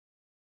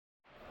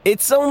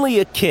It's only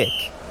a kick,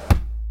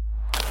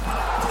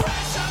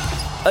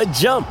 a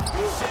jump,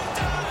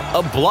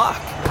 a block.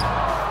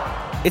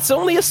 It's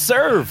only a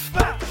serve.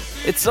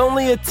 It's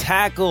only a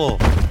tackle,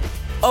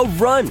 a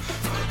run.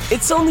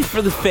 It's only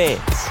for the fans.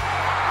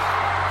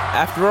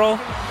 After all,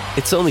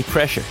 it's only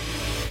pressure.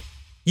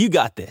 You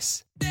got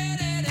this.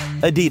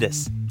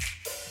 Adidas.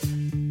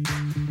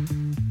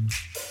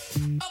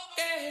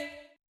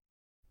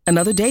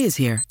 Another day is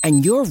here,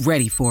 and you're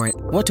ready for it.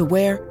 What to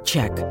wear?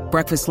 Check.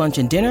 Breakfast, lunch,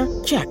 and dinner?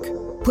 Check.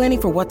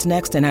 Planning for what's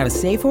next and how to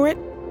save for it?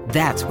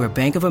 That's where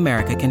Bank of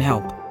America can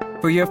help.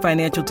 For your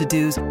financial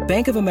to-dos,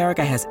 Bank of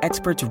America has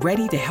experts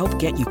ready to help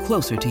get you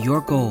closer to your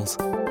goals.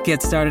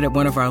 Get started at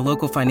one of our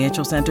local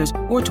financial centers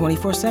or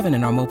 24/7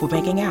 in our mobile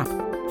banking app.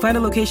 Find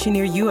a location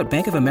near you at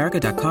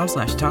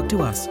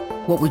bankofamerica.com/talktous.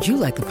 What would you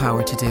like the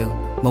power to do?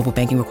 Mobile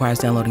banking requires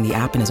downloading the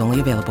app and is only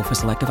available for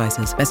select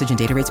devices. Message and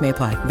data rates may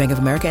apply. Bank of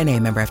America N.A.,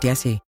 member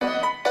FDIC.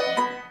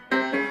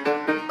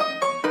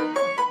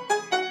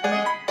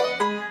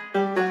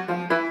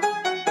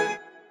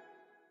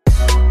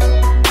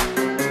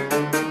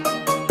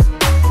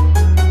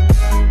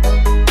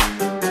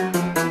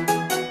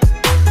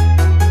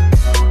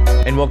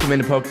 And welcome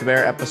into Poke the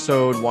Bear,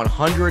 episode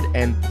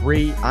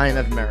 103. I am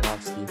Evan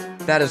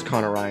Marinofsky. That is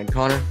Connor Ryan.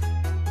 Connor,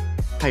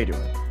 how you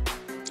doing?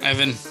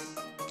 Evan,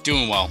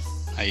 doing well.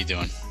 How you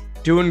doing?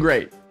 Doing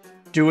great.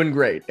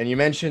 And you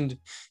mentioned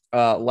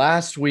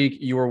last week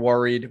you were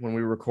worried when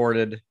we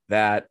recorded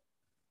that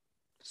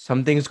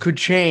some things could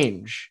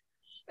change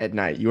at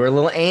night. You were a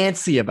little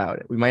antsy about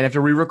it. We might have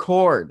to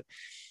re-record.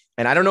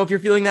 And I don't know if you're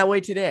feeling that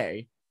way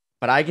today,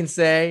 but I can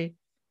say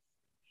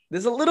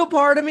there's a little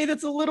part of me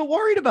that's a little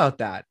worried about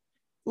that.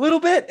 A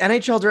little bit.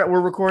 NHL draft. We're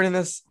recording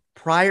this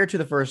prior to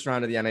the first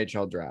round of the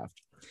NHL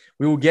draft.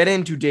 We will get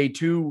into day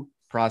 2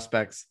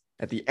 prospects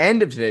at the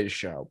end of today's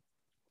show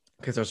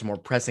because there's some more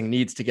pressing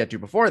needs to get to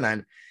before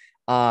then.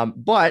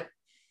 But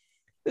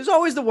there's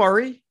always the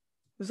worry.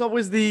 There's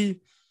always the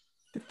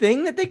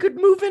thing that they could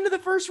move into the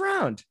first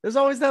round. There's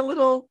always that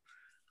little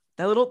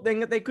thing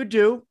that they could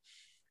do.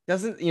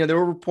 There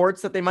were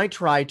reports that they might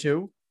try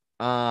to.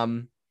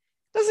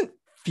 Doesn't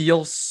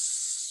feel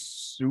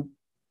super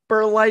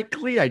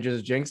likely. I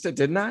just jinxed it,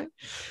 didn't I?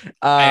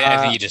 I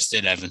think you just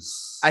did, Evan.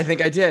 I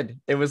think I did.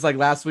 It was like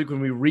last week when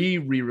we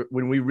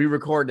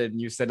re-recorded and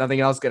you said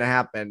nothing else going to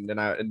happen.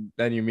 And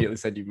then you immediately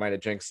said you might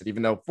have jinxed it,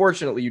 even though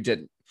fortunately you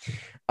didn't.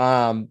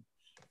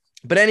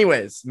 But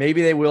anyways,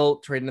 maybe they will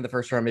trade into the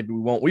first round. Maybe we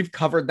won't. We've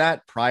covered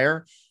that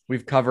prior.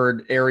 We've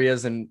covered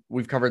areas and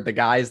we've covered the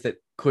guys that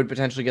could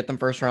potentially get them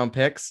first round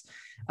picks.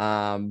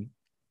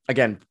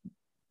 Again,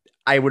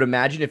 I would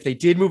imagine if they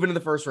did move into the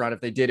first round,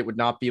 it would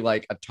not be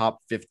like a top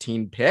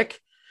 15 pick.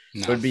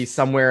 No. It would be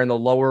somewhere in the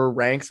lower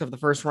ranks of the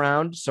first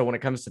round. So when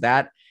it comes to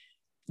that,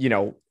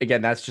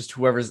 again, that's just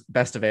whoever's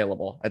best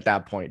available at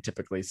that point,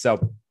 typically.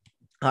 So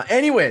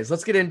anyways,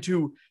 let's get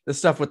into the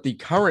stuff with the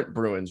current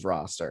Bruins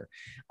roster.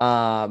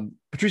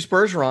 Patrice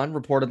Bergeron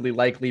reportedly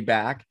likely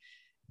back.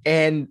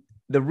 And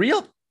the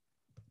real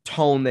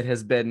tone that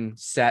has been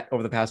set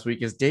over the past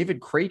week is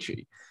David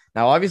Krejci.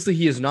 Now, obviously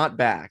he is not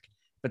back,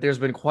 but there's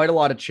been quite a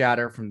lot of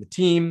chatter from the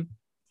team.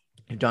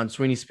 Don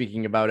Sweeney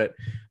speaking about it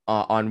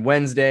on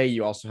Wednesday.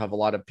 You also have a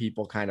lot of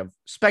people kind of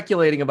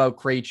speculating about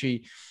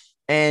Krejci.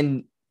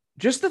 And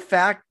just the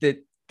fact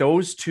that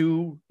those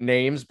two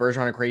names,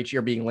 Bergeron and Krejci,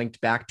 are being linked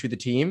back to the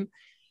team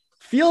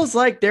feels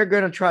like they're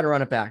going to try to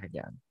run it back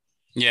again.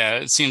 Yeah,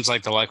 it seems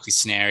like the likely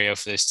scenario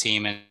for this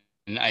team.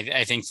 And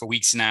I think for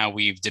weeks now,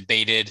 we've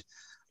debated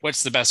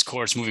what's the best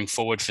course moving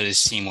forward for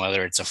this team,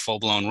 whether it's a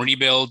full-blown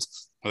rebuild,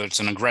 whether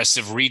it's an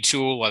aggressive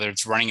retool, whether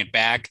it's running it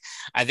back.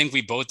 I think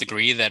we both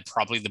agree that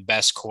probably the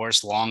best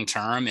course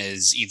long-term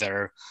is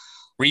either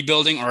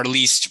rebuilding or at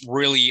least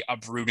really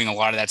uprooting a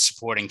lot of that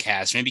supporting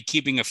cast, maybe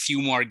keeping a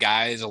few more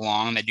guys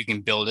along that you can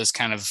build as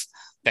kind of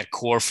that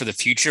core for the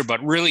future,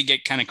 but really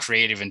get kind of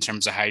creative in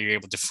terms of how you're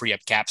able to free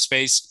up cap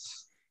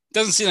space.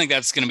 Doesn't seem like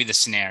that's going to be the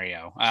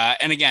scenario.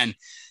 And again,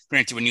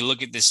 granted, when you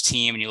look at this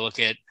team and you look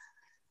at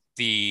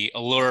the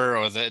allure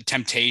or the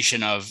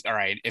temptation of, all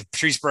right, if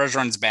Patrice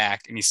Bergeron's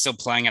back and he's still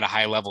playing at a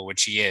high level,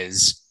 which he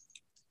is,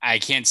 I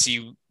can't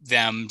see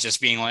them just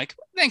being like,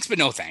 thanks, but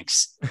no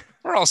thanks.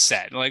 We're all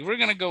set. Like, we're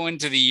going to go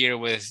into the year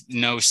with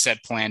no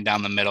set plan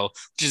down the middle,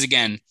 which is,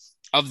 again,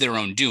 of their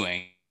own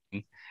doing.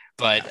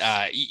 But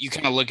you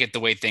kind of look at the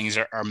way things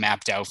are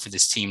mapped out for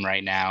this team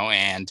right now.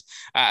 And,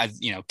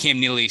 Cam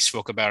Neely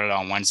spoke about it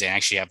on Wednesday. I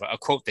actually have a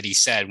quote that he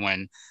said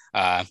when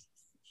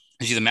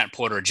either Matt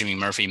Porter or Jimmy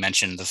Murphy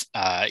mentioned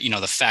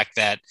the fact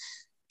that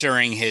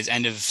during his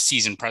end of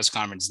season press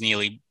conference,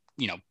 Neely,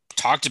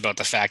 talked about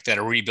the fact that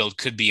a rebuild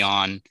could be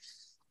on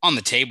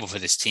the table for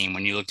this team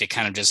when you looked at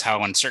kind of just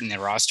how uncertain their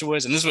roster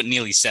was. And this is what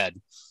Neely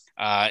said,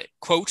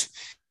 quote,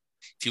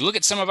 "If you look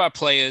at some of our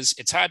players,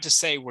 it's hard to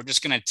say we're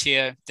just going to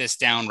tear this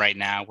down right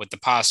now with the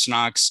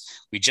Pasternaks.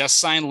 We just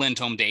signed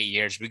Lindholm to 8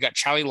 years. We got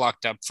Charlie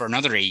locked up for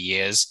another 8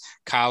 years.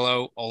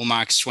 Carlo,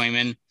 Olmark,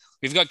 Swayman.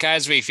 We've got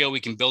guys we feel we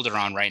can build it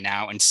on right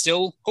now and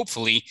still,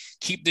 hopefully,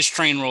 keep this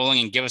train rolling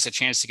and give us a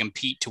chance to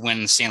compete to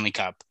win the Stanley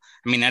Cup.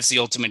 I mean, that's the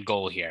ultimate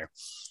goal here.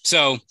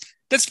 So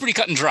that's pretty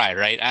cut and dry,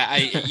 right?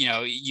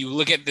 You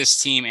look at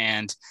this team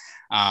and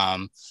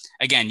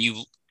again,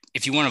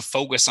 if you want to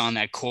focus on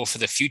that core for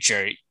the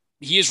future,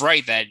 he is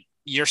right that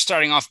you're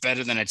starting off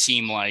better than a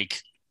team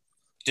like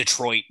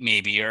Detroit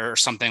maybe, or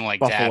something like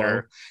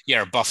Buffalo. that,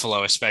 or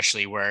Buffalo,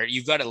 especially, where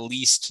you've got at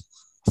least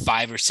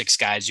 5 or 6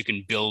 guys you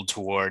can build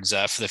towards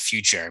for the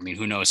future. I mean,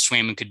 who knows?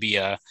 Swayman could be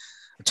a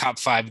top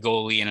 5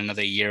 goalie in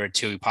another year or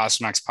two.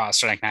 Pasternak's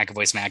Pasternak,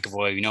 McAvoy's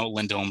McAvoy. You know what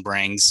Lindholm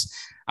brings.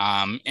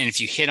 And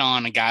if you hit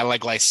on a guy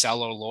like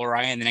Lysell or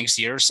Lohrei in the next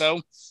year or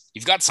so,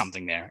 you've got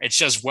something there. It's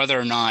just whether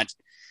or not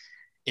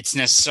it's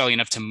necessarily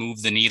enough to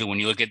move the needle when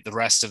you look at the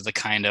rest of the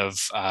kind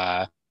of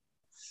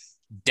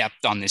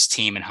depth on this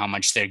team and how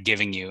much they're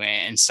giving you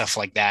and stuff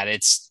like that.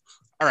 It's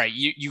all right.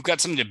 You've got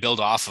something to build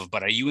off of,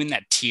 but are you in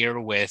that tier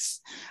with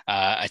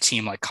a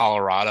team like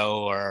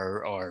Colorado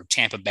or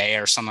Tampa Bay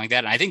or something like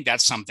that? And I think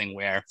that's something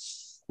where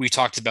we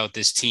talked about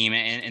this team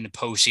in the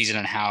postseason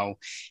and how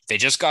if they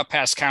just got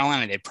past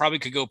Carolina, they probably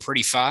could go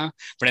pretty far.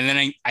 But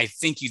then I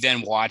think you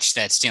then watch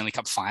that Stanley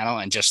Cup final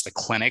and just the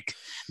clinic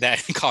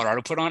that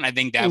Colorado put on. I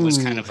think that was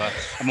kind of a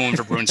moment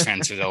for Bruins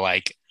fans who they're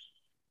like,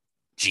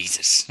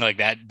 Jesus, like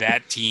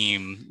that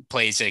team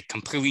plays a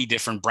completely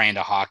different brand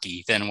of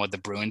hockey than what the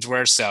Bruins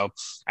were. So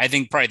I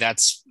think probably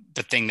that's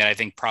the thing that I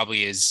think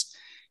probably is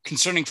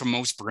concerning for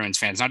most Bruins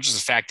fans, not just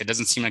the fact that it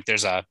doesn't seem like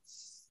there's a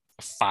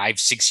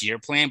 5-6 year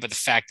plan, but the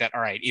fact that,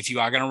 all right, if you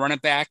are going to run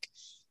it back,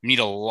 you need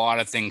a lot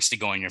of things to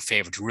go in your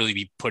favor to really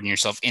be putting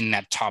yourself in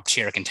that top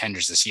tier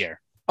contenders this year.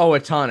 Oh, a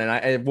ton.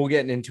 And we'll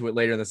get into it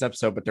later in this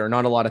episode, but there are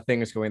not a lot of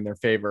things going in their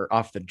favor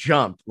off the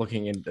jump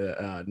looking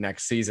into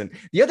next season.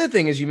 The other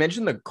thing is you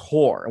mentioned the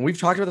core, and we've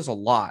talked about this a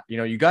lot.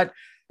 You got,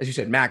 as you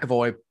said,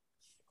 McAvoy,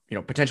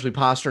 potentially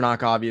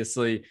Pasternak,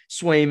 obviously,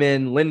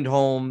 Swayman,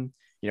 Lindholm,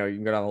 you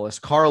can go down the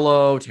list,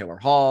 Carlo, Taylor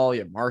Hall,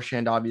 you have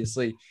Marchand,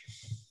 obviously.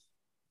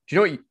 Do you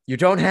know what you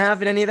don't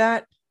have in any of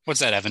that?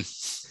 What's that, Evan?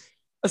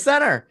 A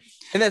center.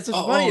 And that's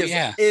what's funny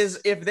is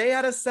if they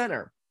had a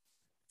center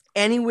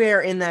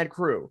anywhere in that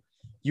crew,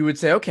 you would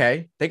say,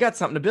 okay, they got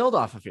something to build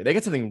off of here. They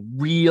got something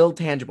real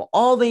tangible.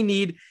 All they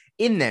need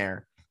in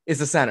there is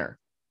a center,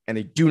 and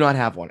they do not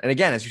have one. And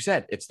again, as you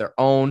said, it's their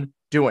own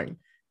doing.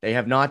 They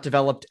have not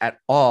developed at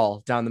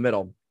all down the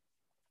middle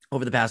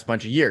over the past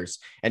bunch of years.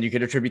 And you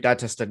could attribute that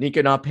to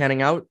Studnicka not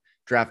panning out,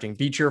 drafting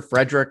Beecher,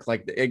 Frederick,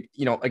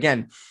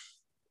 again,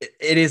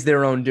 it is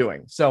their own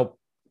doing. So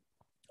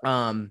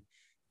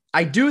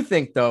I do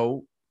think,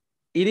 though,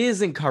 it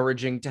is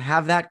encouraging to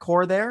have that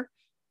core there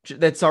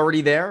that's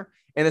already there,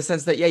 in the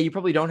sense that, you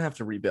probably don't have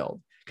to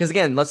rebuild. Because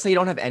again, let's say you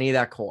don't have any of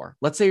that core.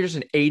 Let's say you're just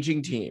an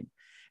aging team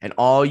and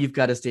all you've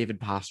got is David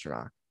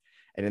Pastrnak.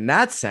 And in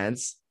that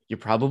sense, you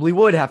probably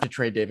would have to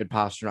trade David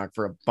Pastrnak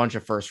for a bunch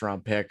of first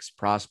round picks,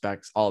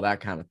 prospects, all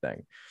that kind of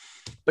thing.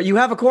 But you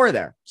have a core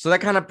there. So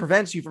that kind of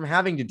prevents you from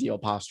having to deal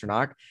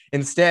Pastrnak.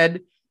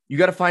 Instead, you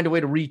got to find a way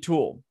to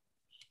retool.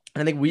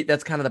 And I think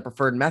that's kind of the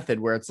preferred method,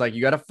 where it's like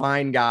you got to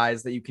find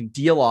guys that you can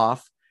deal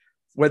off,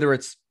 whether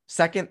it's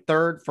second,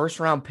 third, first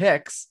round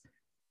picks.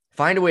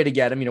 Find a way to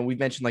get them. We've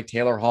mentioned like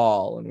Taylor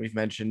Hall, and we've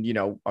mentioned,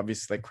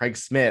 obviously like Craig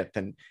Smith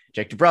and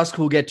Jake DeBrusk,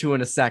 who we'll get to in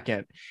a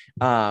second.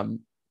 And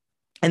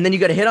then you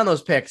got to hit on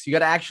those picks. You got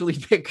to actually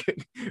pick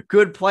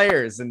good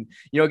players. And,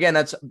 again,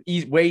 that's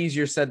way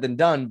easier said than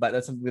done, but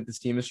that's something that this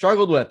team has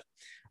struggled with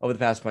over the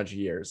past bunch of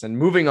years. And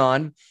moving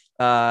on,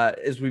 I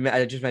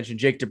just mentioned,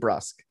 Jake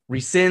DeBrusk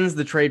rescinds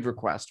the trade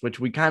request, which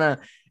we kind of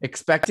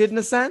expected in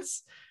a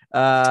sense.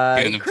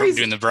 Doing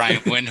the Brian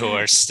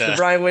Windhorst. The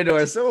Brian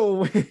Windhorst. Oh,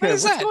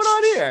 what's going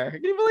on here?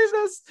 Can you believe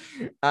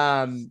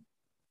this?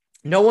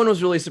 No one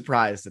was really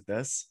surprised at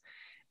this.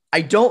 I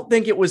don't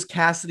think it was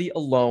Cassidy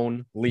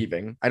alone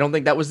leaving. I don't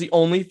think that was the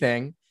only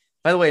thing.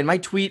 By the way, in my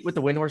tweet with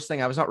the Windhorst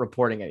thing, I was not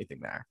reporting anything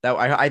there. That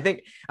I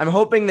think I'm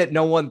hoping that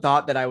no one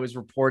thought that I was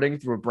reporting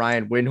through a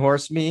Brian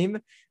Windhorst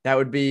meme. That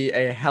would be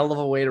a hell of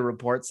a way to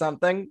report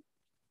something.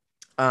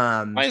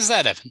 Why is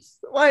that, Evan?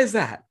 Why is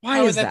that?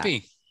 Why would that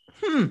be?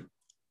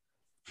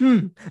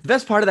 The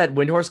best part of that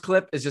Windhorst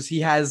clip is just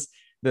he has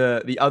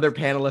the other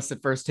panelists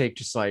at First Take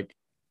just like,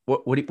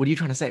 what are you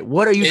trying to say?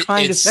 What are you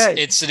trying to say?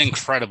 It's an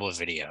incredible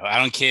video. I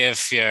don't care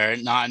if you're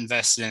not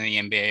invested in the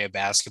NBA or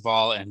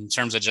basketball in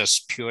terms of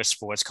just pure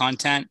sports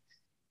content.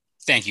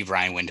 Thank you,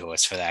 Brian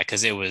Windhorst, for that,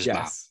 because it was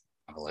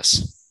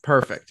marvelous.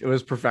 Perfect. It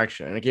was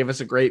perfection. And it gave us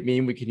a great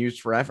meme we can use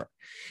forever.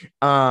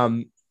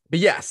 But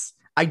yes,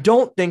 I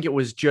don't think it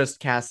was just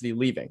Cassidy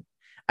leaving.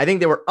 I think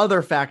there were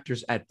other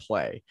factors at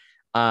play.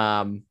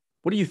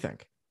 What do you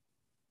think?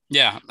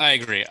 Yeah, I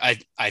agree.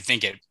 I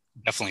think it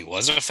definitely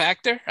was a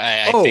factor.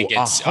 I think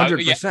it's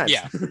 100%.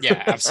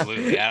 Yeah,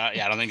 absolutely.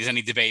 I don't think there's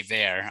any debate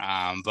there.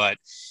 But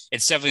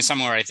it's definitely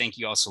somewhere I think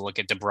you also look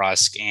at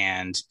DeBrusk,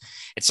 and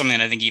it's something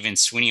that I think even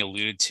Sweeney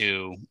alluded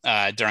to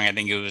during, I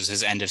think it was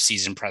his end of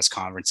season press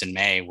conference in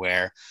May,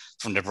 where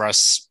from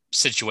DeBrusk's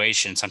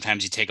situation,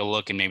 sometimes you take a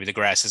look and maybe the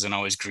grass isn't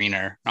always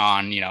greener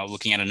on,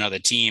 looking at another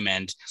team.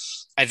 And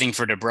I think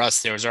for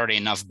DeBrusk, there was already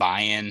enough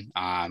buy-in,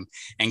 and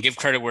give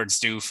credit where it's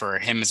due for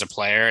him as a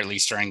player, at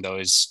least during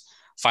those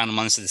final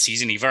months of the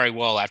season. He very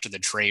well, after the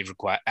trade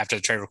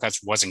request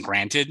wasn't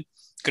granted,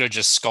 could have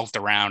just skulked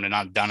around and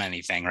not done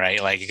anything,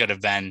 right? Like it could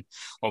have been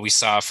what we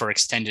saw for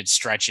extended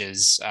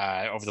stretches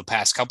over the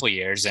past couple of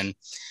years, and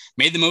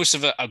made the most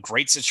of a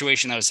great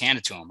situation that was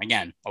handed to him.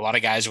 Again, a lot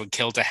of guys would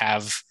kill to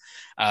have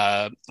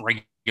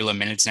regular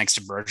minutes next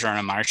to Bergeron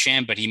and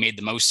Marchand, but he made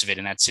the most of it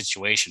in that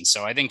situation.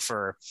 So I think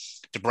for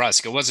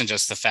DeBrusk, it wasn't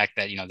just the fact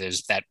that,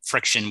 there's that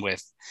friction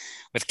with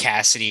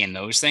Cassidy and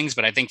those things,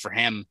 but I think for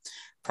him,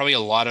 probably a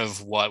lot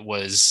of what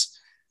was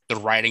the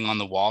writing on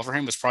the wall for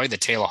him was probably the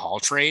Taylor Hall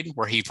trade,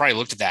 where he probably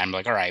looked at that and be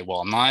like, all right,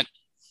 well, I'm not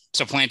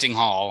supplanting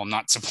Hall. I'm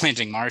not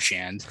supplanting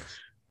Marchand.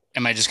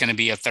 Am I just going to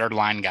be a third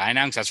line guy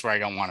now? Because that's where I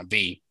don't want to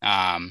be.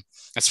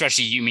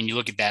 Especially, you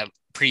look at that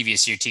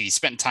previous year too. He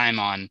spent time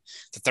on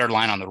the third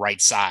line on the right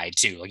side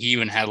too. Like he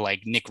even had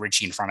like Nick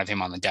Ritchie in front of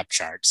him on the depth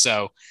chart.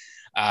 So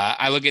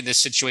I look at this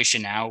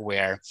situation now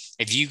where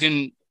if you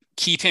can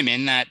keep him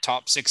in that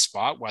top 6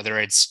 spot, whether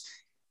it's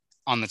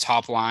on the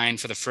top line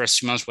for the first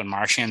 2 months when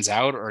Marchand's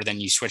out, or then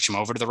you switch him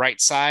over to the right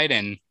side.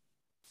 And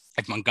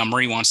if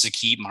Montgomery wants to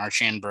keep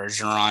Marchand,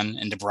 Bergeron,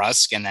 and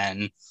DeBrusk, and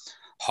then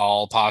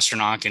Hall,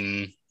 Pastrnak,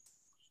 and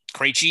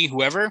Krejci,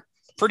 whoever,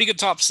 pretty good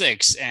top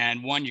 6.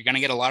 And one, you're going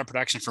to get a lot of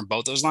production from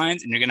both those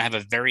lines, and you're going to have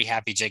a very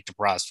happy Jake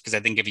DeBrusk, because I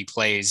think if he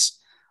plays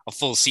a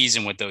full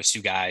season with those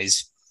two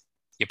guys,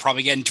 you're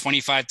probably getting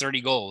 25,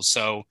 30 goals.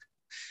 So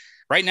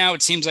right now,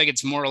 it seems like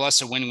it's more or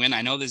less a win-win.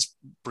 I know there's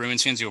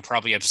Bruins fans who are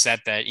probably upset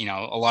that,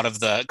 a lot of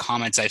the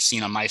comments I've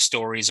seen on my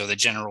stories or the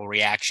general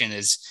reaction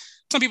is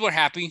some people are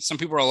happy. Some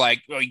people are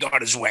like, oh, he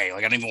got his way.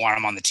 Like, I don't even want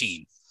him on the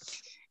team.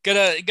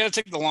 Gotta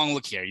take the long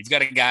look here. You've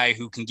got a guy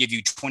who can give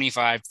you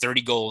 25,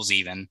 30 goals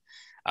even.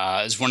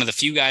 Is one of the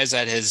few guys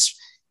that has,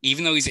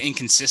 even though he's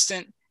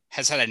inconsistent,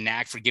 has had a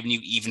knack for giving you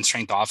even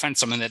strength offense,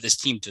 something that this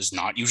team does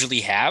not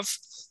usually have.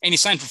 And he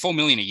signed for $4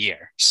 million a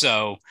year.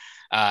 So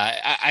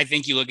I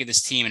think you look at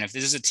this team, and if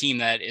this is a team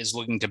that is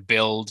looking to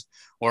build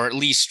or at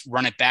least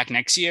run it back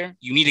next year,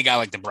 you need a guy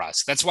like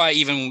DeBrusk. That's why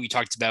even when we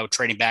talked about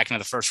trading back into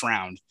the first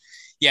round,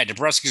 yeah,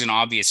 DeBrusk is an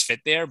obvious fit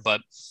there.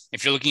 But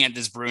if you're looking at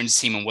this Bruins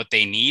team and what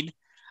they need,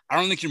 I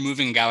don't think you're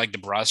moving a guy like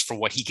DeBrusk for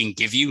what he can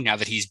give you now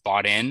that he's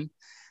bought in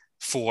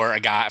for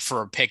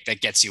a pick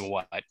that gets you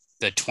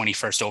the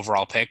 21st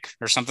overall pick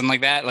or something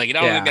like that. Like, I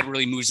don't think that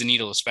really moves the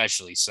needle,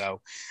 especially.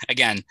 So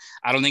again,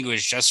 I don't think it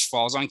was just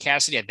falls on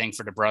Cassidy. I think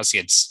for DeBrusk,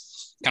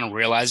 it's kind of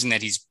realizing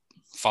that he's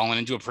fallen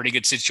into a pretty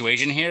good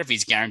situation here if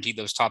he's guaranteed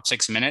those top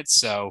 6 minutes.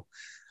 So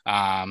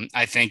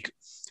I think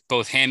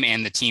both him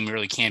and the team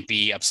really can't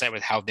be upset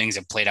with how things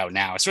have played out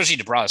now, especially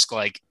DeBrusk.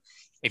 Like,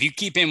 if you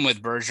keep him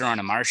with Bergeron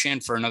and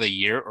Marchand for another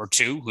year or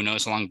two, who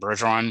knows how long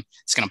Bergeron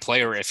is going to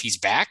play or if he's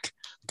back.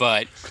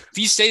 But if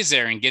he stays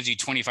there and gives you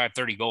 25,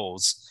 30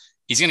 goals,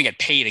 he's going to get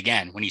paid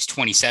again when he's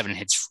 27 and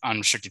hits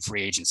unrestricted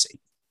free agency.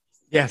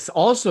 Yes.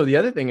 Also, the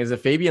other thing is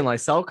if Fabian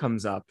Lysell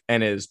comes up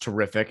and is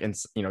terrific and,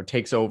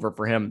 takes over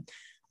for him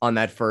on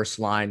that first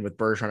line with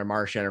Bergeron or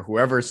Marchand or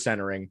whoever's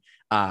centering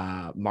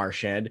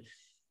Marchand,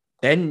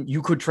 then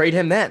you could trade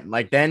him then.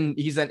 Like, then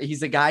he's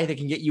a guy that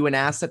can get you an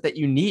asset that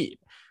you need.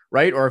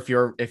 Right. Or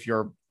if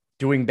you're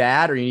doing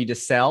bad or you need to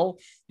sell,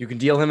 you can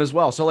deal him as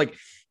well. So like,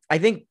 I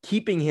think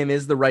keeping him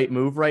is the right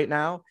move right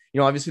now.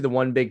 Obviously the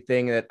one big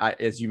thing that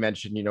as you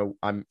mentioned,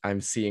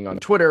 I'm seeing on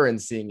Twitter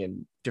and seeing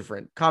in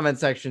different comment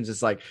sections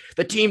is like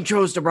the team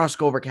chose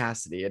DeBrusk over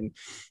Cassidy. And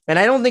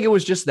I don't think it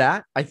was just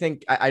that. I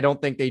don't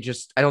think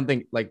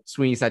like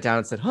Sweeney sat down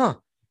and said,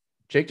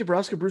 Jake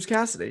DeBrusk or Bruce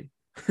Cassidy,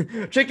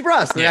 Jake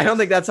DeBrusk. Yeah. I don't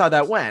think that's how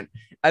that went.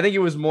 I think it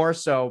was more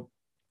so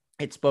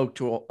it spoke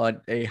to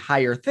a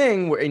higher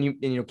thing where,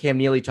 and Cam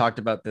Neely talked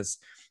about this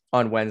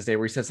on Wednesday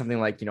where he said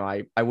something like,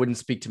 I wouldn't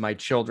speak to my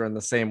children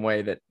the same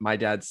way that my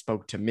dad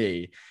spoke to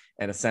me,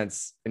 in a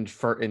sense,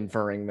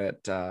 inferring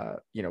that,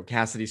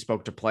 Cassidy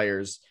spoke to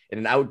players in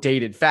an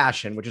outdated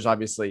fashion, which is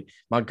obviously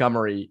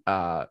Montgomery,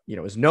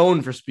 is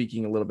known for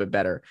speaking a little bit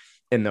better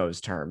in those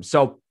terms.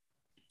 So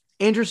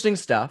interesting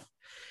stuff.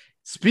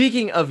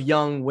 Speaking of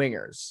young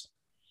wingers,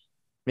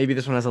 maybe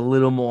this one has a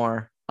little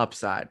more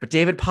upside, but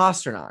David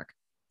Pastrnak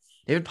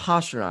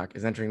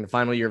is entering the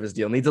final year of his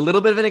deal, needs a little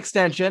bit of an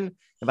extension.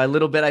 And by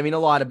little bit, I mean a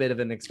lot of bit of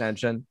an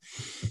extension.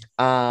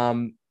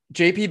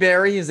 JP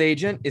Barry, his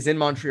agent, is in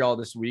Montreal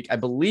this week. I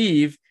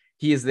believe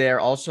he is there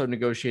also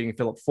negotiating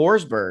Philip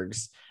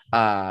Forsberg's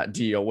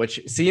deal, which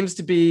seems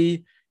to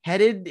be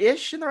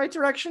headed-ish in the right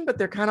direction, but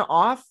they're kind of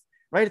off,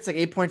 right? It's like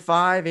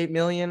 8.5, 8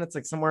 million. It's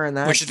like somewhere in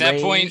that Which at that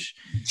range. point,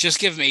 just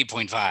give him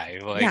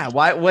 8.5. Like, yeah,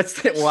 why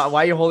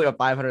are you holding up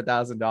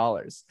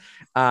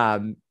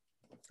 $500,000?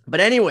 But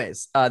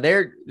anyways,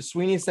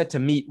 Sweeney is set to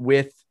meet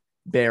with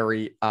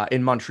Barry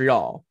in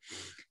Montreal.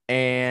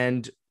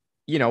 And,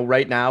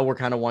 right now we're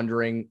kind of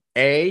wondering,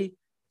 how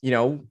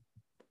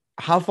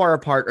far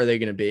apart are they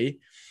going to be?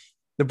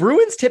 The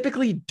Bruins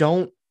typically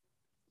don't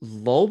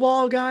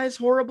lowball guys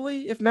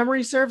horribly, if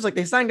memory serves. Like,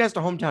 they sign guys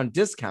to hometown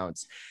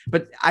discounts,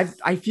 but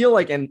I feel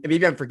like, and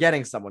maybe I'm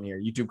forgetting someone here,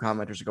 YouTube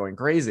commenters are going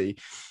crazy,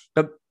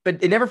 but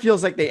it never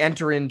feels like they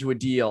enter into a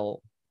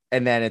deal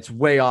and then it's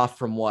way off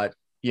from what,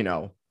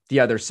 the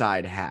other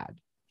side had.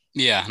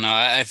 Yeah, no,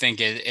 I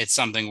think it's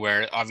something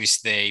where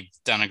obviously they've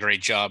done a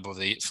great job over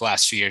the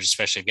last few years,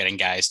 especially of getting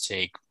guys to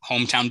take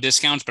hometown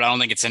discounts. But I don't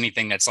think it's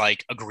anything that's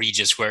like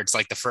egregious where it's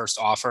like the first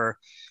offer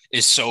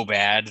is so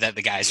bad that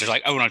the guys are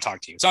like, I want to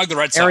talk to you. It's not like the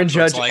Red Sox.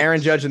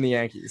 Aaron Judge and the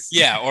Yankees.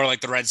 Yeah, or like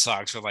the Red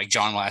Sox with like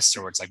John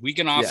Lester, where it's like, we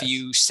can offer Yes.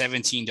 you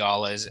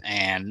 $17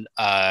 and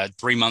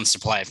 3 months to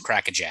play of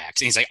Cracker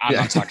Jacks. And he's like, I'm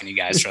not talking to you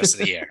guys the rest of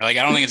the year. Like,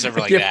 I don't think it's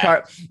ever like that.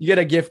 Card, you get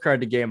a gift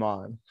card to Game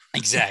On.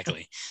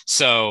 Exactly.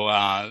 So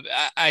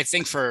I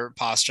think for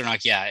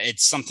Pastrnak, yeah,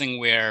 it's something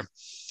where,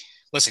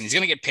 listen, he's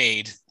going to get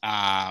paid,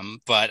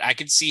 but I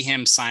could see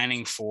him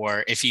signing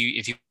for if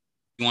he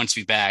wants to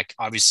be back.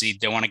 Obviously,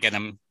 they want to get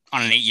him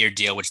on an 8-year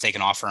deal, which they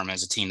can offer him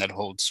as a team that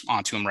holds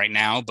onto him right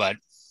now. But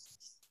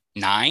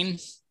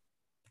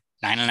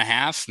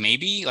 9.5,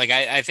 maybe. Like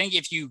I think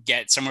if you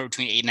get somewhere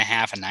between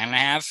 8.5 and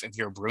 9.5, if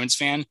you're a Bruins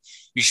fan,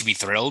 you should be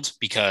thrilled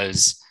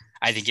because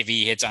I think if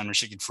he hits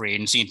unrestricted free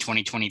agency in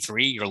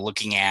 2023, you're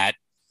looking at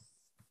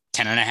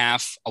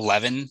 10.5,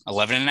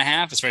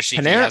 11.5, especially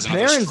if he has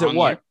another strong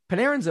year.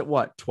 Panarin's at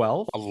what?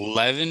 12?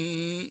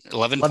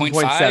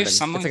 11.5,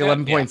 something it's like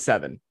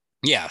 11.7.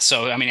 Yeah.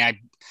 So, I mean, I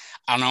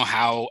don't know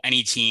how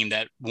any team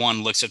that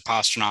one looks at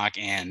Pastrnak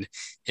and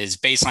his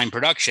baseline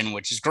production,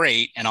 which is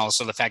great, and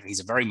also the fact that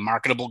he's a very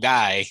marketable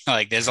guy.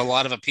 Like there's a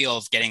lot of appeal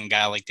of getting a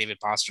guy like David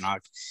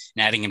Pastrnak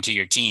and adding him to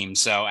your team.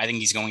 So I think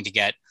he's going to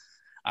get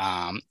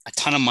a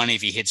ton of money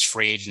if he hits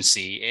free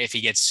agency. If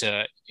he gets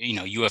to,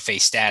 UFA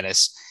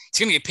status, he's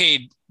going to get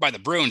paid by the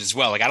Bruins as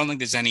well. Like, I don't think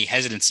there's any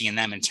hesitancy in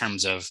them in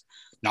terms of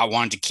not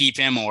wanting to keep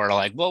him or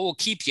like, well, we'll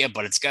keep you,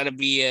 but it's got to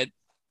be at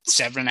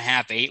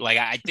 7.5, 8. Like,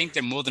 I think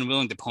they're more than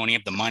willing to pony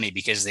up the money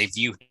because they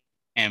view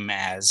him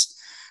as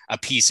a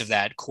piece of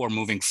that core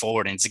moving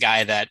forward. And it's a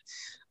guy that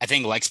I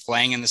think likes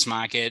playing in this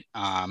market,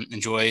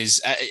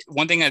 enjoys.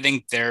 One thing I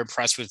think they're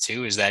impressed with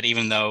too is that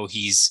even though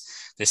he's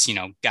this,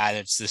 guy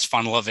that's this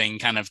fun-loving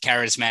kind of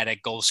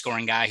charismatic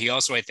goal-scoring guy, he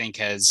also, I think,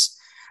 has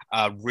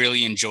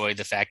really enjoyed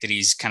the fact that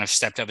he's kind of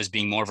stepped up as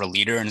being more of a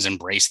leader and has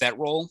embraced that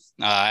role.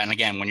 And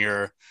again, when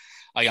you're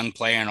a young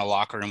player in a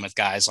locker room with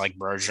guys like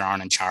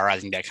Bergeron and Chara, I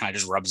think that kind of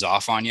just rubs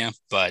off on you.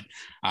 But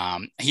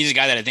he's a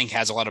guy that I think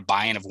has a lot of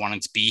buy-in of wanting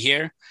to be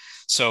here.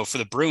 So for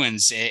the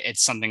Bruins,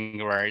 it's something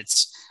where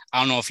I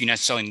don't know if you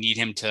necessarily need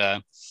him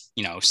to,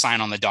 sign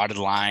on the dotted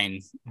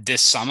line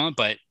this summer,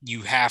 but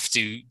you have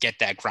to get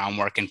that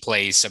groundwork in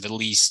place of at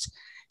least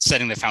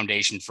setting the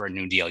foundation for a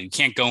new deal. You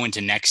can't go into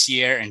next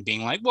year and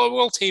being like, well,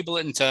 we'll table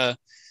it into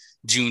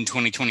June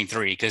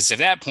 2023. Because at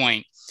that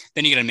point,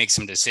 then you got to make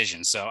some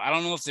decisions. So I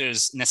don't know if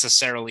there's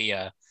necessarily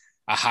a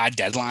hard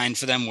deadline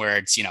for them where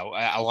it's,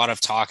 a lot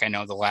of talk. I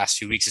know the last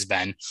few weeks has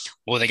been,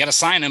 well, they got to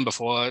sign him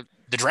before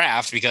the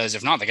draft because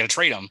if not, they got to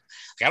trade him.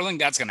 Like, I don't think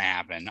that's going to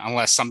happen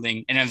unless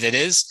something, and if it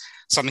is,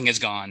 something has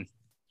gone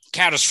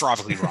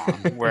catastrophically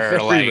wrong where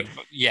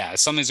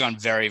something's gone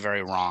very,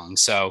 very wrong.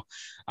 So,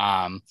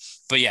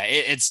 but yeah,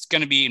 it's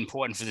going to be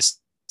important for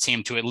this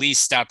team to at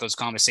least start those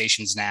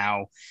conversations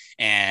now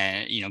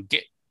and,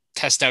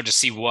 test out to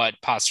see what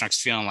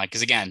Pasternak's feeling like.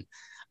 Cause again,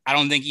 I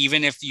don't think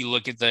even if you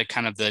look at the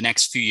kind of the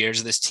next few years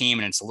of this team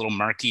and it's a little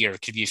murky or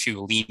it could be a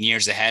few lean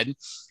years ahead,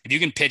 if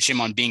you can pitch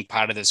him on being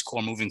part of this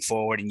core moving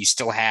forward and you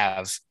still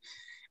have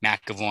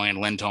McAvoy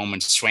and Lindholm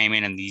and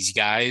Swayman and these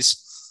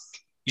guys,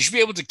 you should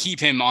be able to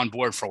keep him on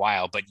board for a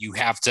while, but you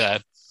have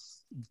to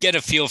get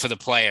a feel for the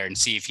player and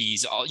see if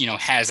he's,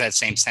 has that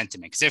same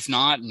sentiment. Because if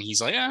not, and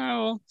he's like,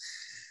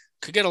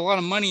 could get a lot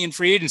of money in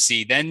free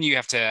agency, then you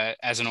have to,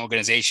 as an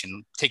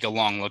organization, take a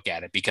long look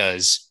at it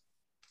because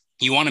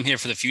you want him here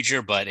for the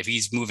future. But if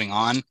he's moving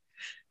on,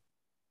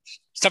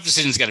 tough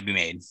decisions got to be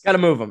made. Got to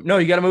move him. No,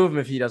 you got to move him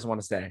if he doesn't want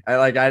to stay.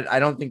 I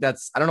don't think I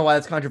don't know why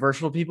that's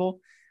controversial to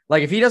people.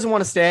 Like, if he doesn't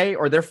want to stay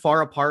or they're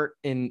far apart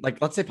in, like,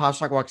 let's say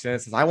Pastrnak walks in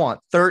and says, I want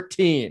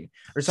 13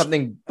 or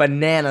something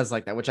bananas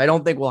like that, which I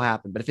don't think will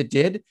happen. But if it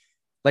did,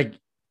 like,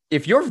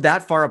 if you're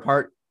that far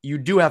apart, you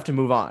do have to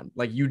move on.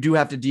 Like, you do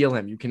have to deal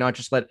him. You cannot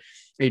just let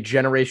a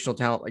generational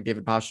talent like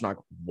David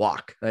Pastrnak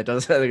walk. That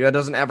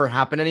doesn't ever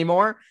happen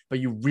anymore, but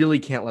you really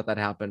can't let that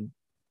happen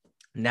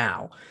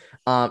now.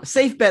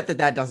 Safe bet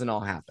that doesn't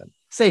all happen.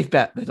 Safe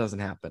bet that doesn't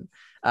happen.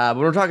 But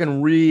we're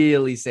talking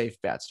really safe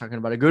bets, talking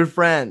about a good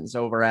friends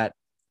over at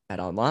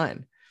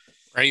BetOnline.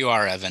 There you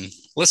are, Evan.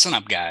 Listen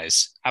up,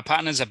 guys. Our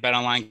partners at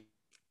BetOnline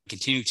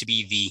continue to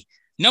be the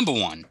number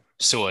one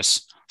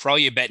source for all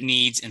your bet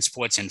needs and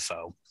sports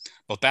info.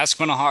 Both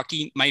basketball and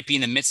hockey might be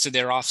in the midst of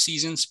their off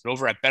seasons, but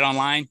over at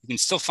BetOnline, you can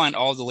still find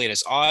all the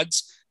latest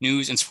odds,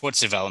 news, and sports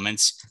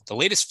developments, the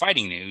latest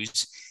fighting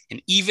news,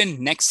 and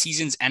even next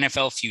season's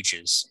NFL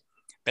futures.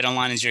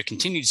 BetOnline is your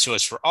continued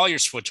source for all your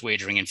sports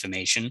wagering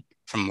information,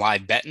 from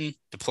live betting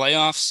to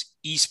playoffs,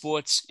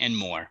 esports, and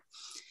more.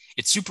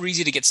 It's super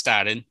easy to get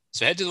started,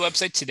 so head to the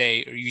website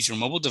today or use your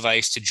mobile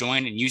device to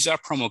join and use our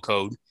promo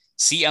code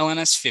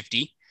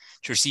CLNS50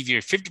 to receive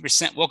your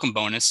 50% welcome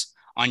bonus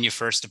on your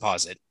first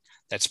deposit.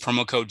 That's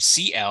promo code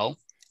CLNS50.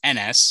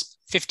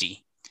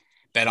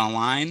 Bet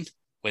online,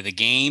 where the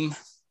game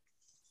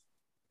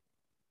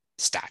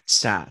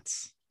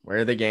starts.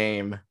 Where the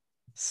game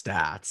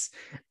stats.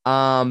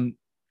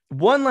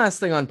 One last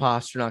thing on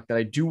Pastrnak that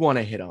I do want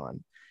to hit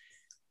on.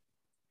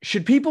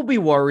 Should people be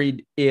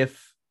worried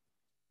if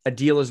a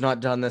deal is not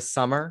done this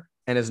summer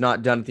and is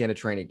not done at the end of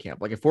training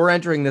camp? Like if we're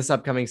entering this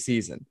upcoming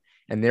season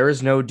and there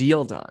is no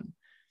deal done,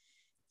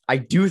 I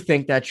do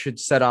think that should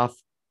set off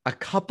a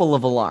couple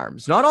of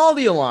alarms. Not all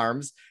the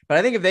alarms, but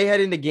I think if they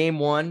head into game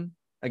 1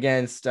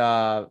 against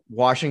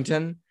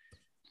Washington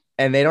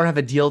and they don't have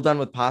a deal done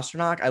with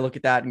Pastrnak, I look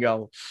at that and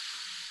go,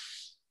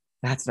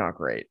 that's not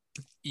great.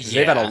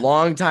 They've had a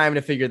long time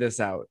to figure this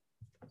out.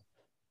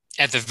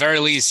 At the very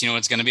least,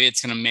 it's going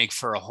to make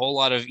for a whole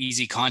lot of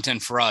easy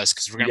content for us,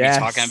 because we're going to be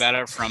talking about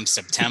it from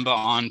September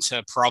on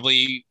to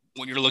probably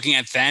what you're looking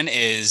at then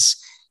is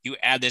you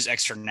add this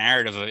extra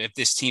narrative of if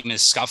this team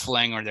is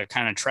scuffling or they're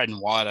kind of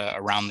treading water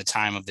around the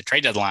time of the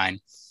trade deadline.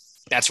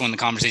 That's when the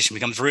conversation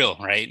becomes real,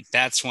 right?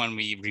 That's when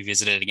we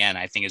revisit it again,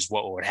 I think, is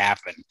what would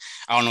happen.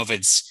 I don't know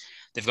if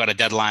they've got a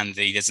deadline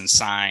that he doesn't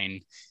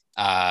sign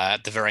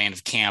at the very end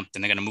of camp,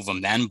 then they're going to move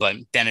him then. But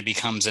then it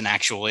becomes an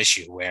actual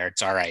issue where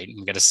it's all right.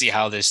 We got to see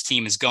how this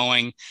team is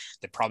going.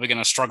 They're probably going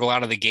to struggle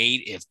out of the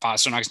gate if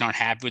Pasternak's not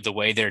happy with the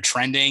way they're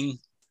trending.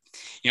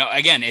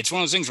 Again, it's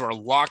one of those things where a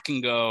lot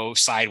can go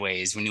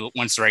sideways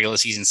once the regular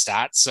season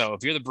starts. So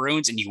if you're the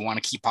Bruins and you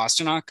want to keep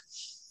Pastrnak,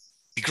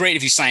 it'd be great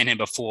if you sign him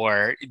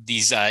before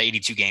these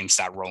 82 games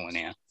start rolling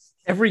in.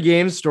 Every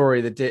game story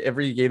in a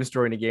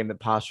game that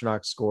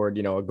Pastrnak scored,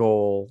 a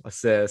goal,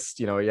 assist,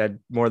 he had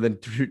more than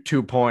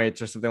 2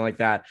 points or something like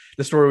that.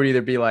 The story would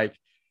either be like,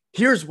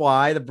 here's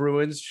why the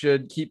Bruins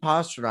should keep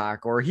Pastrnak,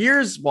 or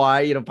here's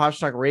why,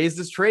 Pastrnak raised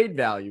his trade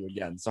value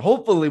again. So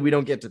hopefully we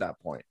don't get to that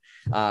point.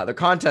 The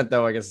content,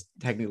 though, I guess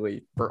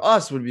technically for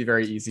us would be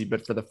very easy,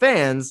 but for the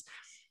fans,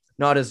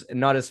 not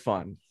as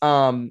fun.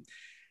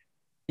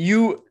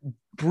 You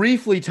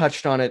briefly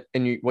touched on it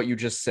in what you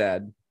just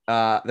said.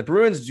 The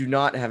Bruins do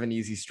not have an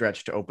easy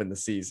stretch to open the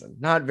season.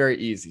 Not very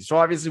easy. So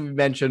obviously we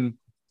mentioned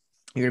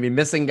you're going to be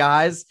missing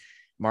guys.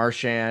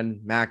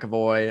 Marchand,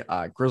 McAvoy,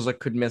 Grzelcyk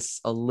could miss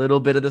a little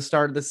bit of the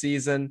start of the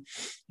season.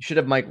 You should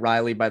have Mike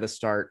Riley by the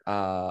start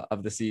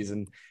of the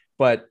season,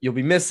 but you'll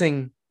be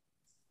missing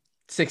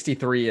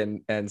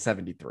 63 and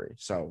 73.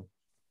 So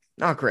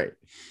not great.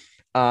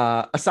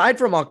 Aside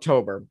from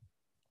October,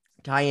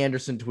 Ty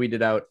Anderson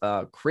tweeted out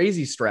a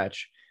crazy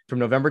stretch from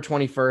November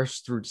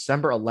 21st through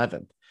December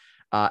 11th.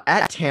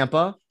 At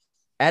Tampa,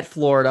 at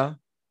Florida,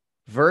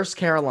 versus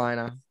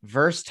Carolina,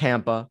 versus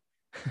Tampa,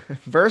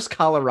 versus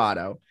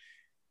Colorado,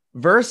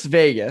 versus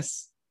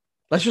Vegas.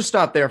 Let's just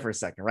stop there for a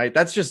second, right?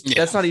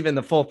 That's not even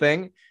the full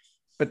thing,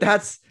 but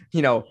that's,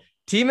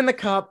 team in the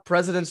cup,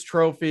 President's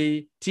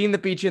Trophy, team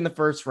that beat you in the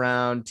first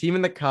round, team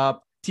in the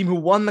cup, team who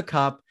won the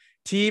cup,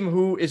 team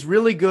who is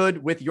really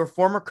good with your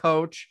former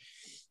coach.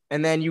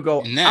 And then you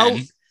go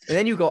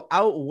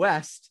out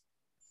west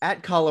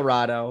at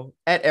Colorado,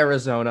 at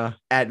Arizona,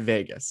 at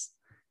Vegas.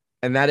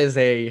 And that is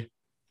a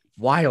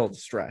wild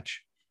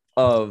stretch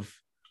of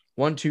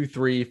 1, 2,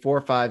 3,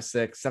 4, 5,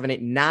 6, 7,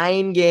 8,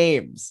 9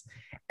 games.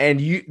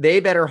 And they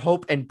better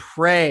hope and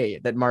pray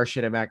that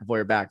Marchand and McAvoy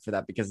are back for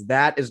that, because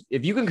that is,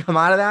 if you can come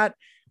out of that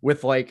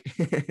with like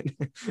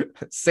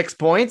 6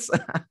 points,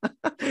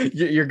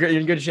 you're good, you're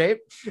in good shape.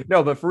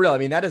 No, but for real, I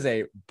mean, that is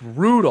a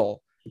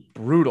brutal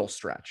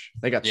stretch.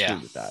 They got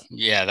screwed with that.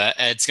 Yeah,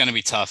 it's going to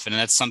be tough. And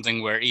that's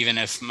something where even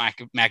if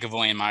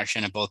McAvoy and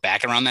Marchand are both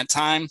back around that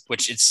time,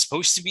 which it's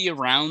supposed to be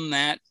around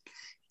that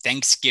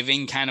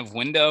Thanksgiving kind of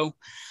window,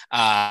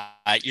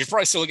 you're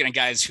probably still looking at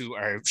guys who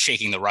are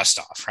shaking the rust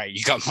off, right?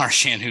 You got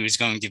Marchand, who's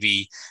going to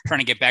be trying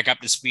to get back up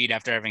to speed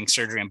after having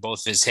surgery on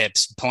both his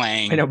hips,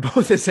 playing. I know,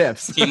 both his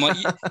hips.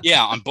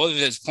 On both of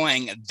his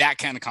playing that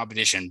kind of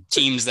competition.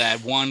 Teams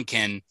that one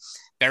can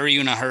bury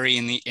you in a hurry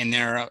in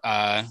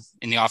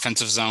the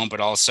offensive zone, but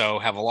also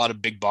have a lot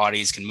of big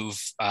bodies, can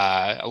move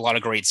a lot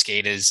of great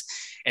skaters.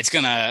 It's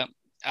gonna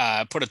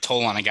put a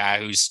toll on a guy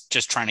who's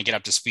just trying to get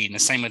up to speed. And the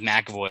same with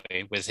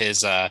McAvoy with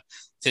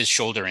his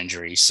shoulder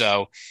injury.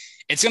 So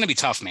it's going to be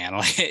tough, man.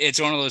 It's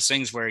one of those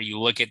things where you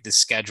look at the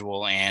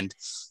schedule, and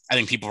I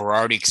think people were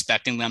already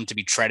expecting them to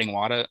be treading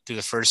water through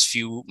the first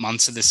few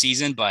months of the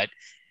season. But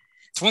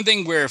it's one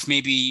thing where if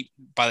maybe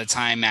by the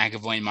time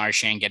McAvoy and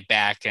Marchand get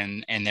back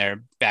and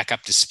they're back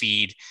up to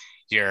speed,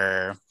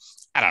 you're,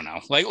 I don't know,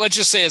 like, let's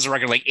just say as a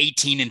record, like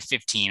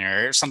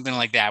 18-15 or something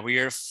like that, where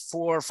you're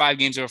 4 or 5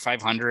 games over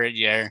 500,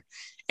 you're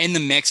in the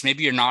mix.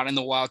 Maybe you're not in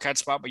the wild card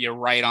spot, but you're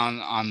right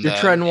on the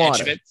edge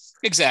of it.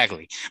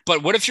 Exactly.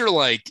 But what if you're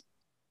like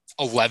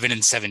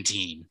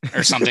 11-17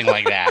 or something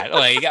like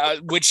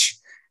that? Which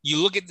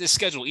you look at this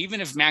schedule,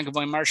 even if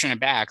McAvoy and Marchand are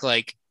back,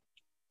 like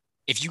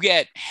if you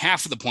get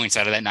half of the points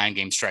out of that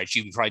 9-game stretch,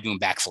 you'd be probably doing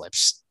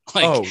backflips.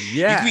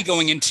 You could be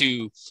going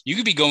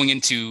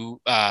into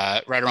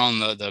right around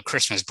the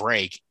Christmas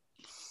break,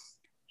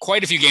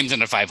 quite a few games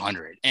under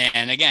 500.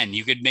 And again,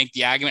 you could make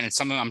the argument, it's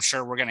something I'm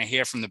sure we're going to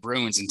hear from the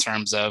Bruins in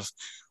terms of,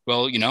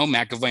 well,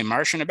 McAvoy and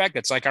Marchand are back.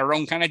 That's like our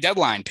own kind of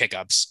deadline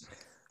pickups.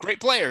 Great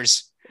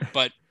players,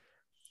 but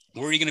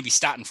where are you going to be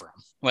starting from?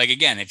 Like,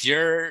 again, if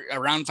you're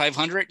around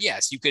 500,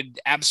 yes, you could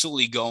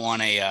absolutely go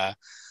on a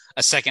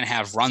a second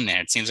half run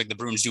there. It seems like the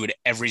Bruins do it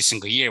every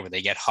single year where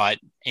they get hot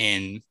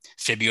in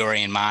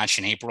February and March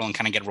and April and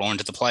kind of get rolling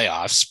to the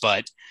playoffs.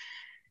 But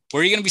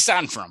where are you going to be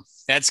starting from?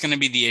 That's going to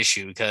be the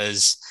issue,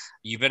 because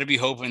you better be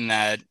hoping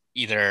that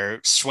either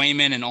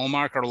Swayman and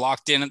Olmark are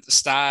locked in at the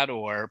start,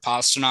 or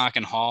Pasternak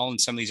and Hall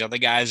and some of these other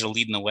guys are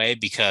leading the way,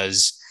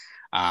 because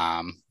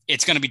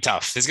it's going to be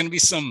tough. There's going to be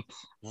some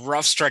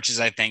rough stretches,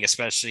 I think,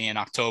 especially in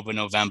October,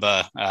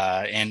 November,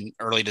 and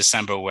early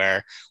December,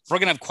 where we're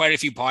going to have quite a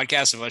few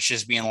podcasts of us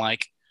just being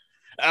like,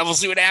 we'll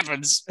see what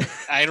happens.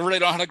 I really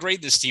don't know how to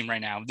grade this team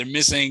right now. They're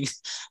missing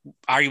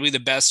arguably the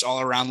best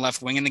all-around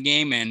left wing in the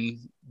game, and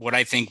what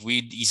I think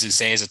we'd easily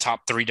say is a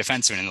top 3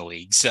 defenseman in the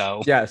league.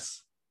 So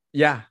yes.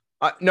 Yeah.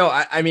 No,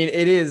 I mean,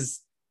 it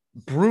is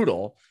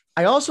brutal.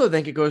 I also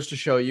think it goes to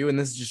show you, and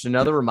this is just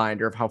another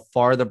reminder of how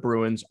far the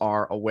Bruins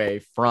are away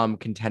from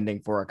contending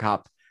for a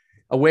cup.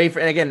 And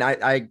again,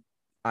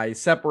 I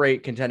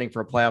separate contending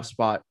for a playoff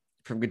spot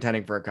from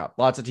contending for a cup.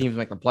 Lots of teams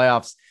make the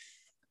playoffs.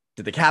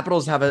 Did the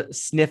Capitals have a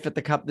sniff at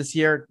the cup this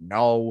year?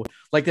 No.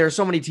 Like, there are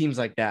so many teams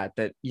like that,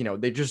 they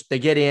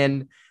get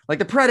in, like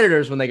the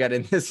Predators when they got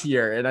in this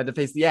year and had to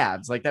face the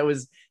Avs. Like,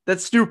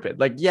 that's stupid.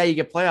 Like, yeah, you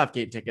get playoff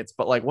gate tickets,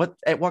 but like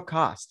at what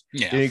cost?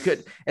 Yeah. You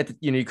could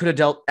have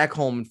dealt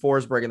Ekholm and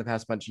Forsberg in the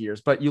past bunch of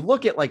years, but you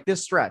look at like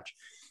this stretch,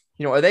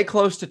 are they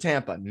close to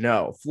Tampa?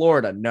 No.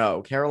 Florida?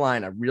 No.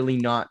 Carolina? Really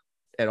not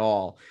at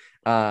all.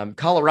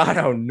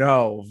 Colorado?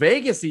 No.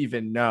 Vegas?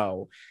 Even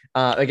no.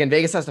 Again,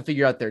 Vegas has to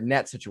figure out their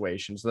net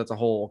situation. So that's a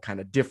whole kind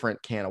of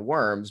different can of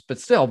worms, but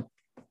still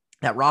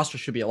that roster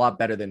should be a lot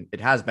better than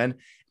it has been.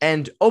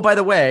 And oh, by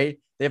the way,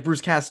 they have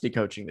Bruce Cassidy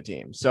coaching the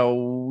team.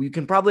 So you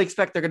can probably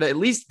expect they're going to at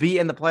least be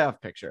in the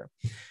playoff picture.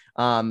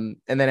 And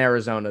then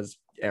Arizona,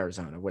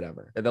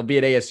 whatever. They'll be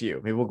at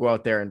ASU. Maybe we'll go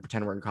out there and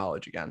pretend we're in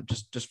college again,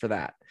 just for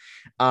that.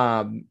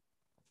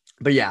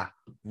 But yeah,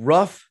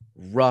 rough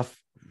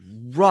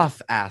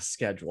ass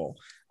schedule,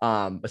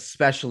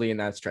 especially in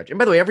that stretch. And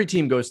by the way, every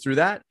team goes through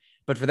that,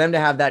 but for them to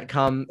have that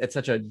come at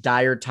such a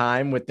dire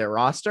time with their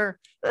roster,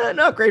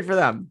 not great for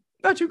them.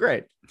 Not too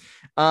great.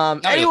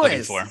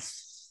 Anyways,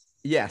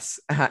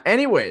 yes.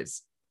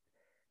 Anyways,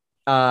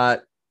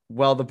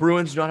 well, the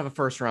Bruins don't have a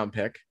first round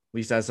pick, at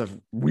least as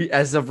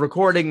of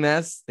recording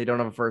this, they don't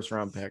have a first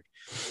round pick.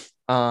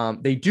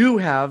 They do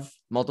have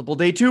multiple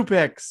day 2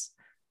 picks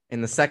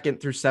in the 2nd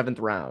through 7th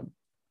round.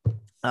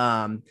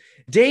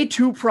 Day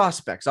 2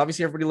 prospects.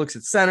 Obviously, everybody looks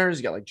at centers.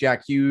 You got like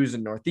Jack Hughes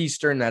and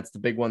Northeastern. That's the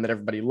big one that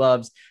everybody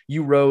loves.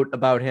 You wrote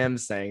about him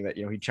saying that,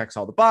 he checks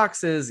all the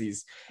boxes.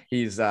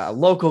 He's a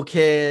local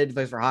kid,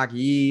 plays for Hockey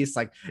East.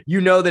 Like,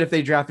 that if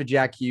they drafted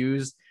Jack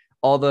Hughes,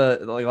 a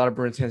lot of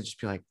Bruins fans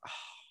just be like, oh,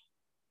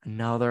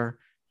 another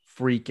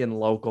freaking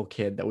local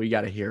kid that we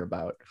got to hear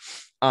about.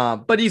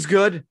 But he's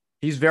good.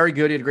 He's very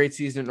good. He had a great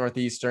season at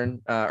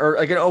Northeastern, or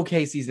like an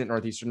okay season at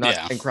Northeastern,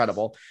 not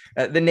incredible.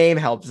 The name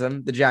helps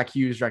him. The Jack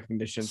Hughes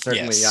recognition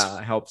certainly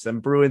helps him.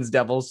 Bruins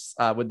Devils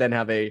would then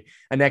have an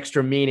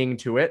extra meaning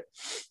to it.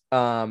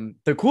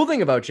 The cool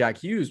thing about Jack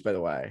Hughes, by the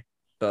way,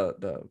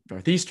 the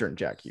Northeastern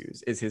Jack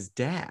Hughes, is his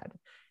dad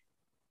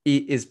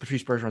is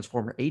Patrice Bergeron's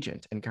former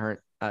agent and current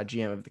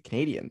GM of the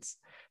Canadiens.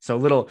 So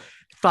little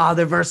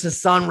father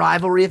versus son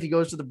rivalry if he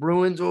goes to the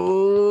Bruins.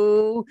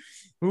 Ooh,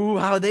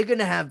 how are they going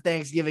to have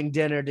Thanksgiving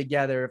dinner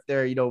together if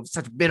they're,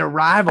 such bitter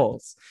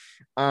rivals?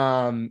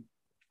 But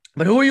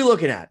who are you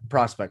looking at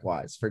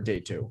prospect-wise for day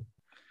 2?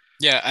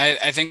 Yeah,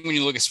 I think when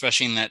you look,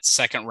 especially in that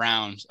 2nd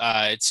round,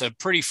 it's a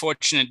pretty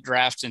fortunate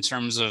draft in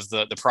terms of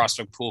the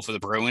prospect pool for the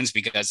Bruins,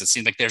 because it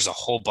seems like there's a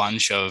whole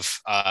bunch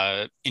of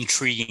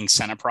intriguing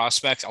center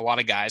prospects, a lot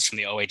of guys from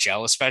the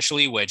OHL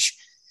especially, which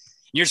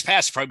years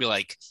past probably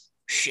like,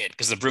 shit,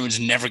 because the Bruins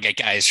never get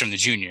guys from the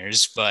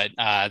juniors, but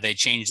they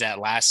changed that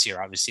last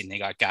year, obviously, and they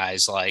got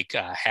guys like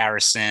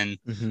Harrison,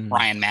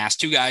 Ryan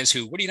Mast, 2 guys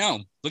who, what do you know,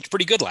 looked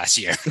pretty good last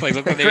year. Like,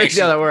 look what they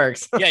actually, how that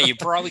works. Yeah, you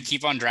probably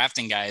keep on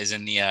drafting guys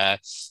in the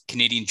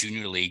Canadian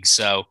Junior League.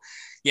 So,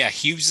 yeah,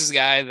 Hughes is a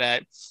guy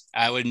that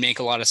would make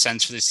a lot of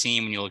sense for this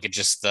team when you look at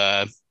just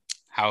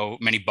how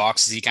many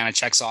boxes he kind of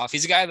checks off.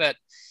 He's a guy that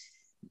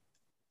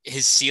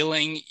his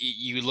ceiling,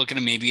 you look at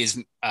him maybe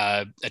as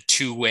a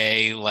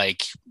 2-way,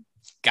 like,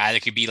 guy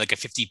that could be like a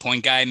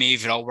 50-point guy, maybe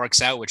if it all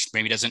works out, which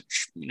maybe doesn't,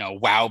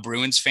 wow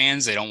Bruins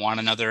fans. They don't want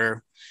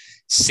another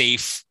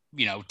safe,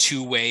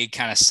 2-way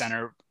kind of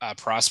center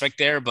prospect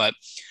there. But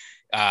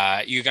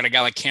you got a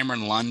guy like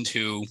Cameron Lund,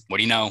 who, what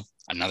do you know?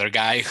 Another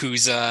guy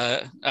who's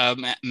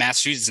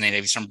Massachusetts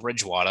native. He's from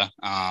Bridgewater.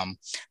 I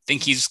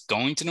think he's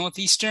going to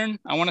Northeastern,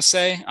 I want to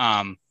say.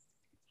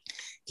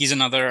 He's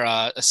another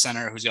a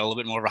center who's got a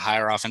little bit more of a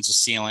higher offensive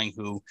ceiling,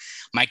 who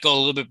might go a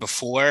little bit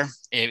before.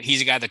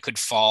 He's a guy that could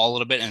fall a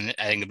little bit, and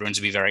I think the Bruins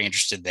would be very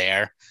interested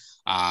there.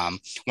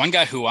 One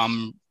guy who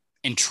I'm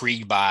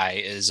intrigued by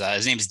is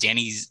his name is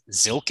Danny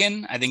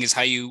Zilkin, I think is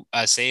how you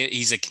say it.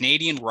 He's a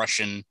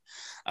Canadian-Russian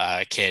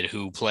kid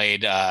who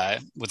played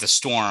with the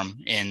Storm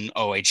in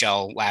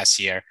OHL last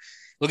year.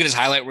 Look at his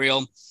highlight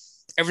reel.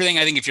 everything.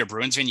 I think if you're a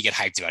Bruins fan, you get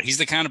hyped about. He's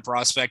the kind of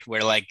prospect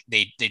where like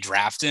they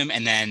draft him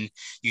and then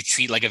you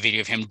tweet like a video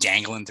of him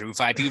dangling through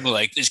 5 people,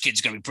 like this kid's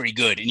gonna be pretty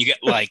good, and you get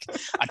like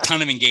a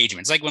ton of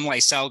engagement. It's like when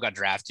Lysell got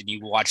drafted, you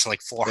watch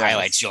like 4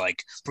 highlights, you're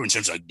like, Bruins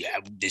fans like, yeah,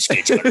 this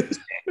kid's gonna be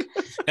sick.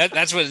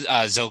 That's what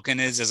Zilkin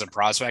is as a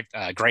prospect.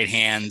 Great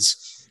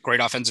hands, great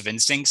offensive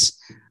instincts.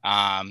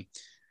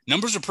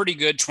 Numbers are pretty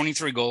good: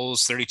 23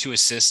 goals, 32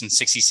 assists in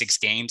 66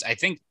 games. I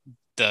think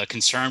the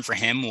concern for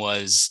him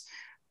was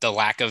the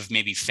lack of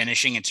maybe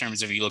finishing in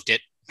terms of you looked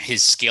at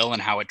his skill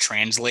and how it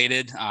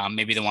translated.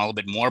 Maybe they want a little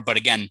bit more, but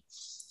again,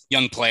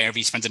 young player, if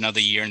he spends another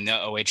year in the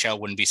OHL,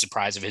 wouldn't be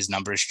surprised if his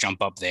numbers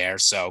jump up there.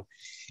 So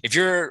if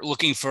you're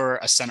looking for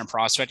a center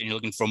prospect and you're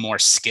looking for more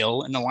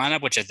skill in the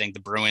lineup, which I think the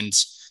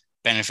Bruins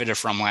benefited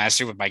from last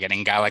year by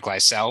getting a guy like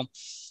Lysell,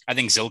 I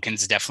think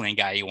Zilkin's definitely a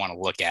guy you want to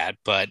look at.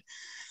 But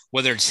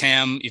whether it's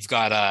him, you've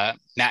got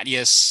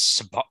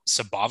Matyas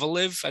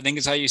Sabovaliv, I think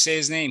is how you say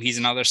his name. He's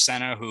another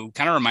center who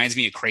kind of reminds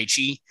me of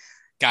Krejci,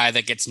 guy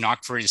that gets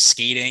knocked for his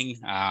skating,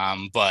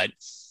 but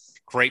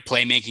great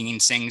playmaking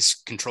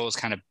instincts, controls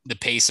kind of the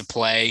pace of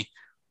play.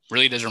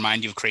 Really does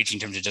remind you of Krejci in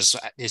terms of just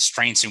his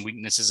strengths and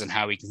weaknesses and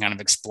how he can kind of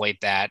exploit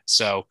that.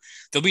 So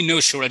there'll be no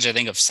shortage, I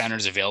think, of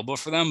centers available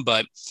for them,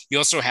 but you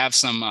also have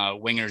some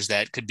wingers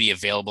that could be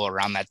available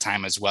around that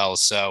time as well.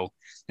 So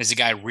there's a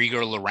guy,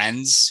 Rieger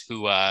Lorenz,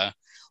 who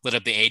lit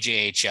up the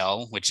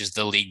AJHL, which is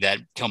the league that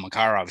Kel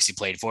Makar obviously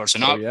played for. So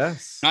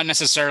not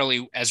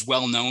necessarily as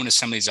well known as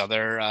some of these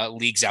other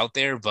leagues out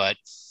there, but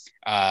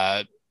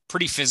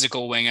pretty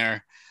physical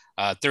winger.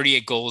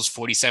 38 goals,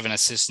 47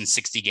 assists in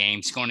 60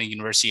 games, going to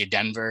University of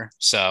Denver.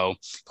 So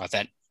got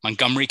that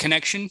Montgomery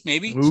connection,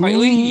 maybe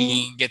slightly.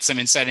 You can get some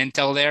inside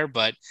intel there,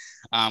 but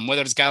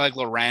whether it's a guy like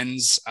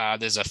Lorenz,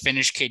 there's a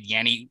Finnish kid,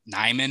 Jani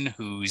Nyman,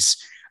 who's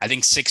I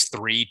think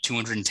 6'3",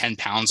 210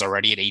 pounds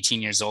already at 18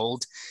 years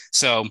old.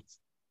 So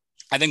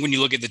I think when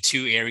you look at the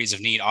 2 areas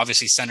of need,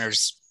 obviously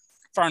center's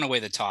far and away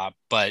the top,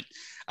 but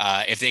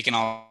if they can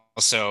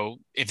also,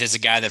 if there's a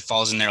guy that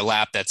falls in their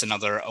lap, that's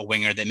a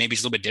winger that maybe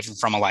is a little bit different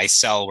from a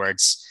Lysell, where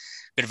it's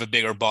a bit of a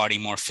bigger body,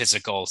 more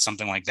physical,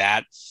 something like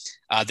that.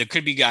 There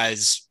could be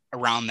guys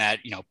around that,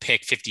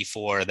 pick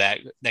 54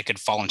 that could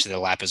fall into their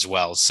lap as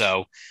well.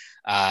 So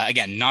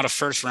again, not a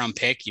first round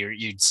pick.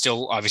 You'd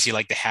still obviously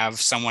like to have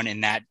someone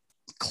in that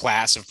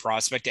class of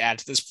prospect to add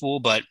to this pool,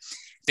 but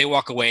they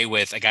walk away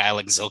with a guy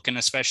like Zilkin,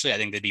 especially, I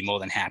think they'd be more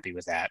than happy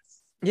with that.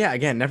 Yeah,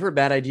 again, never a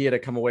bad idea to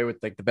come away with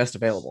like the best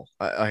available.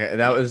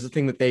 That was the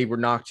thing that they were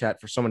knocked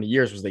at for so many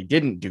years, was they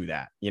didn't do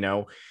that.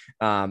 It's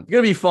gonna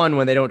be fun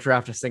when they don't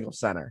draft a single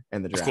center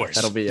in the draft. Of course.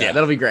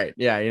 That'll be great.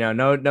 Yeah,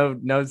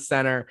 no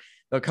center.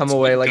 They'll come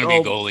away like, be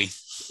a goalie.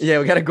 Yeah,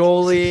 we got a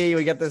goalie.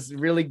 We got this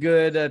really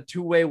good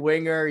two-way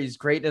winger. He's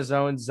great in his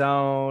own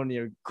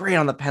zone. Great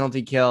on the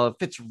penalty kill. It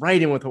fits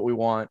right in with what we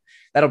want.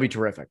 That'll be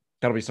terrific.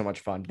 That'll be so much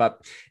fun.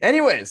 But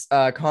anyways,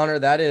 Connor,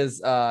 that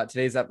is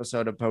today's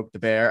episode of Poke the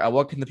Bear.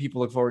 What can the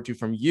people look forward to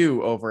from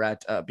you over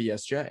at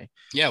BSJ?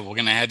 Yeah, we're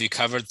going to have you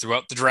covered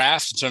throughout the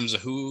draft in terms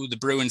of who the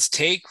Bruins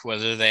take,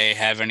 whether they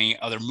have any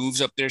other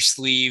moves up their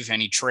sleeve,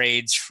 any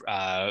trades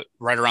right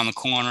around the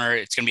corner.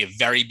 It's going to be a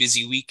very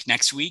busy week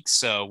next week.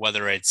 So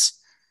whether it's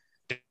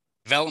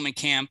development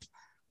camp,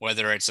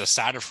 whether it's a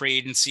side of free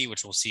agency,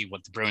 which we'll see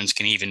what the Bruins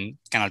can even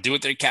kind of do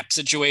with their cap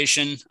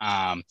situation.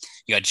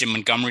 You got Jim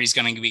Montgomery's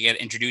going to get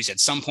introduced at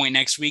some point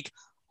next week.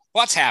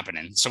 What's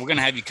happening? So we're going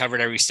to have you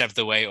covered every step of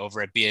the way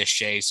over at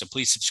BSJ. So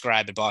please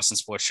subscribe at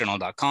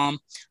bostonsportsjournal.com.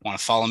 Want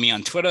to follow me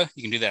on Twitter?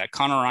 You can do that at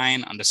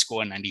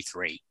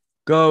ConnorRyan_93.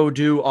 Go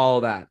do all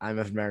that. I'm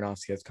Evan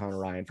Marinofsky. It's Connor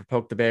Ryan for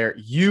Poke the Bear.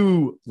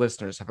 You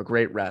listeners have a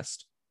great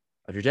rest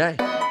of your day.